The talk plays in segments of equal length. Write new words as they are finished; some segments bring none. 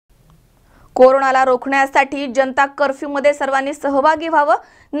कोरोनाला रोखण्यासाठी जनता कर्फ्यूमध्ये सर्वांनी सहभागी व्हावं,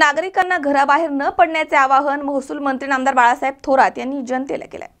 नागरिकांना घराबाहेर न पडण्याचे आवाहन महसूल मंत्री नामदार बाळासाहेब थोरात यांनी जनतेला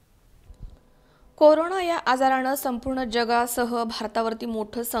केले. कोरोना या आजारानं संपूर्ण जगासह भारतावरती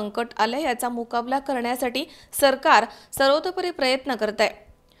मोठं संकट आलंय. याचा मुकाबला करण्यासाठी सरकार सर्वतोपरी प्रयत्न करत आहे.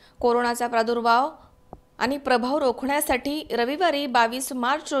 कोरोनाचा प्रादुर्भाव आणि प्रभाव रोखण्यासाठी रविवारी 22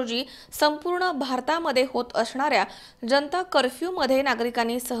 मार्च रोजी संपूर्ण भारतामध्ये होत असणाऱ्या जनता कर्फ्यूमध्ये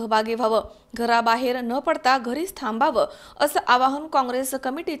नागरिकांनी सहभागी व्हावं, घराबाहेर न पडता घरीच थांबावं, असं आवाहन काँग्रेस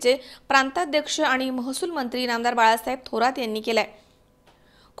कमिटीचे प्रांताध्यक्ष आणि महसूल मंत्री नामदार बाळासाहेब थोरात यांनी केलंय.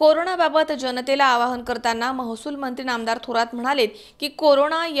 कोरोनाबाबत जनतेला आवाहन करताना महसूल मंत्री नामदार थोरात म्हणाले की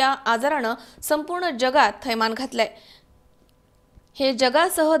कोरोना या आजारानं संपूर्ण जगात थैमान घातलंय. हे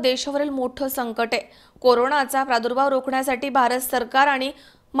जगासह देशावरील मोठं संकट आहे. कोरोनाचा प्रादुर्भाव रोखण्यासाठी भारत सरकार आणि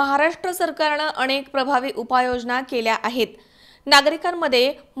महाराष्ट्र सरकारनं अनेक प्रभावी उपाययोजना केल्या आहेत.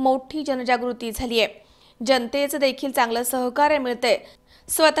 नागरिकांमध्ये मोठी जनजागृती झाली आहे. जनतेचं देखील चांगलं सहकार्य मिळतंय.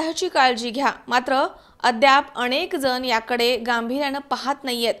 स्वतःची काळजी घ्या. मात्र अद्याप अनेक जण याकडे गांभीर्यानं पाहत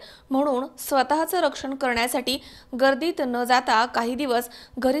नाहीयेत. म्हणून स्वतःचं रक्षण करण्यासाठी गर्दीत न जाता काही दिवस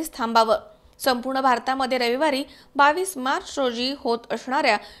घरीच थांबावं. संपूर्ण भारतामध्ये रविवारी 22 मार्च रोजी होत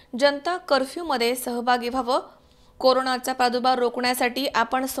असणाऱ्या जनता कर्फ्यूमध्ये सहभागी व्हावं. कोरोनाचा प्रादुर्भाव रोखण्यासाठी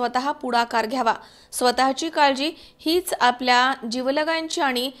आपण स्वतः पुढाकार घ्यावा. स्वतःची काळजी हीच आपल्या जीवलगांची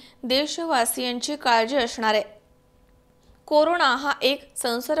आणि देशवासियांची काळजी असणार आहे. कोरोना हा एक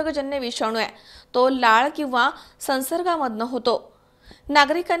संसर्गजन्य विषाणू आहे. तो लाळ किंवा संसर्गामधनं होतो.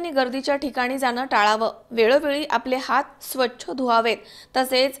 नागरिकांनी गर्दीच्या ठिकाणी जाणं टाळावं. वेळोवेळी आपले हात स्वच्छ धुवावेत.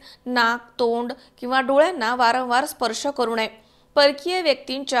 तसेच नाक, तोंड किंवा डोळ्यांना वारंवार स्पर्श करू नये. परकीय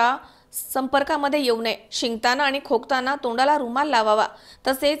व्यक्तींच्या संपर्कामध्ये येऊ नये. शिंकताना आणि खोकताना तोंडाला रुमाल लावावा.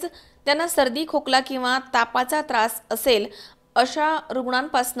 तसेच त्यांना सर्दी, खोकला किंवा तापाचा त्रास असेल अशा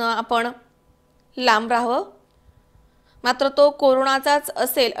रुग्णांपासून आपण लांब राहावं. मात्र तो कोरोनाचाच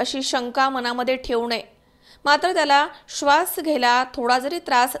असेल अशी शंका मनामध्ये ठेवू नये. मात्र त्याला श्वास घ्यायला थोडा जरी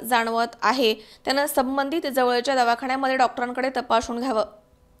त्रास जाणवत आहे त्यानं संबंधित जवळच्या दवाखान्यामध्ये डॉक्टरांकडे तपासून घ्यावं.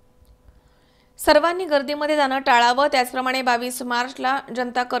 सर्वांनी गर्दीमध्ये जाणं टाळावं. त्याचप्रमाणे 22 मार्चला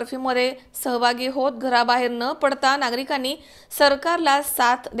जनता कर्फ्यूमध्ये सहभागी होत घराबाहेर न पडता नागरिकांनी सरकारला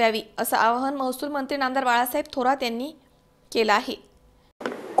साथ द्यावी, असं आवाहन महसूल मंत्री नामदार बाळासाहेब थोरात यांनी केलं आहे.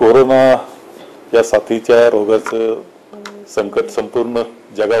 कोरोना या साथीच्या रोगाचं संकट संपूर्ण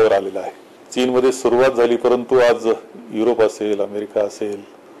जगावर आलेलं आहे. चीनमध्ये सुरुवात झाली, परंतु आज युरोप असेल, अमेरिका असेल,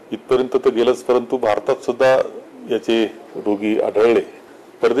 इथपर्यंत तर गेलंच, परंतु भारतात सुद्धा याचे रोगी आढळले.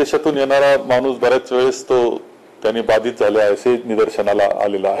 परदेशातून येणारा माणूस बऱ्याच वेळेस तो त्याने बाधित झाला असे निदर्शनाला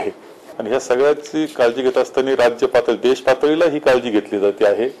आलेला आहे. आणि ह्या सगळ्याची काळजी घेत असताना राज्य पातळी, देश पातळीला ही काळजी घेतली जाते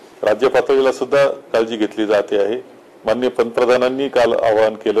आहे. राज्य पातळीला सुद्धा काळजी घेतली जाते आहे. माननीय पंतप्रधानांनी काल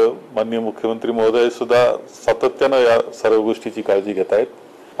आवाहन केलं. माननीय मुख्यमंत्री महोदय सुद्धा सातत्यानं या सर्व गोष्टीची काळजी घेत आहेत.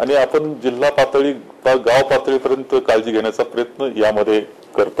 आणि आपण जिल्हा पातळी गाव पातळीपर्यंत काळजी घेण्याचा प्रयत्न यामध्ये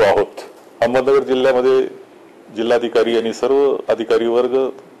करतो आहोत. अहमदनगर जिल्ह्यामध्ये जिल्हाधिकारी आणि सर्व अधिकारी वर्ग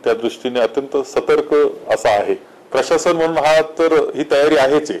त्या दृष्टीने अत्यंत सतर्क असा आहे. प्रशासन म्हणून हा तर ही तयारी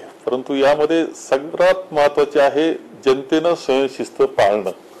आहेच आहे, परंतु यामध्ये सगळ्यात महत्वाचे आहे जनतेनं स्वयंशिस्त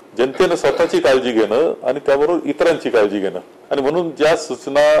पाळणं, जनतेनं स्वतःची काळजी घेणं आणि त्याबरोबर इतरांची काळजी घेणं. आणि म्हणून ज्या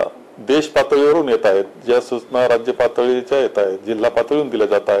सूचना देश पातळीवरून येत आहेत, ज्या सूचना राज्य पातळीच्या येत आहेत, जिल्हा पातळीवरून दिल्या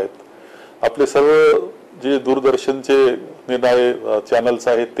जात आहेत, आपले सर्व जे दूरदर्शनचे निर्णय चॅनल्स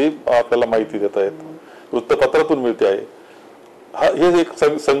आहेत ते आपल्याला माहिती देत आहेत, वृत्तपत्रातून मिळते आहे. हे एक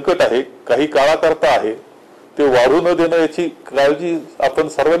संकट आहे, काही काळाकरता आहे, ते वाढू न देणं याची काळजी आपण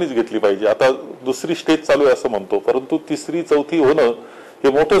सर्वांनीच घेतली पाहिजे. आता दुसरी स्टेज चालू आहे असं म्हणतो, परंतु तिसरी चौथी होणं हे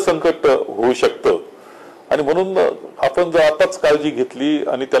मोठं संकट होऊ शकतं. आणि म्हणून आपण जर आताच काळजी घेतली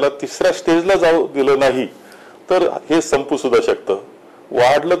आणि त्याला तिसऱ्या स्टेजला जाऊ दिलं नाही तर हे संपू सुद्धा शकतं.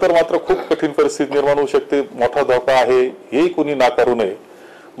 वाढलं तर मात्र खूप कठीण परिस्थिती निर्माण होऊ शकते. मोठा धोका आहे हे कोणी नाकारू नये.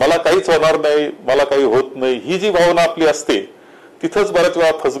 मला काहीच होणार नाही, मला काही होत नाही, ही जी भावना आपली असते तिथंच बऱ्याच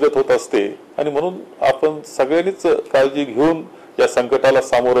वेळा फसगत होत असते. आणि म्हणून आपण सगळ्यांनीच काळजी घेऊन या संकटाला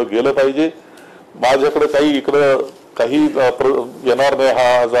सामोरं गेलं पाहिजे. माझ्याकडे काही इकडं काही येणार नाही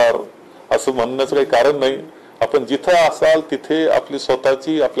हा आजार असं म्हणण्याचं काही कारण नाही. आपण जिथं असाल तिथे आपली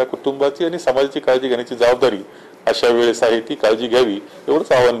स्वतःची, आपल्या कुटुंबाची आणि समाजाची काळजी घेण्याची जबाबदारी अशा वेळेस आहे, ती काळजी घ्यावी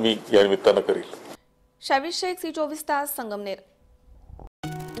एवढंच आवाहन मी या निमित्तानं करेल. शावीर शेख, C24 तास, संगमनेर.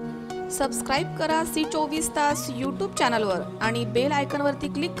 सबस्क्राइब करा C24 तास YouTube चॅनलवर आणि बेल आयकॉनवरती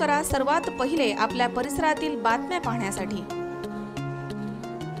क्लिक करा सर्वात पहिले आपल्या परिसरातील बातम्या पाहण्यासाठी.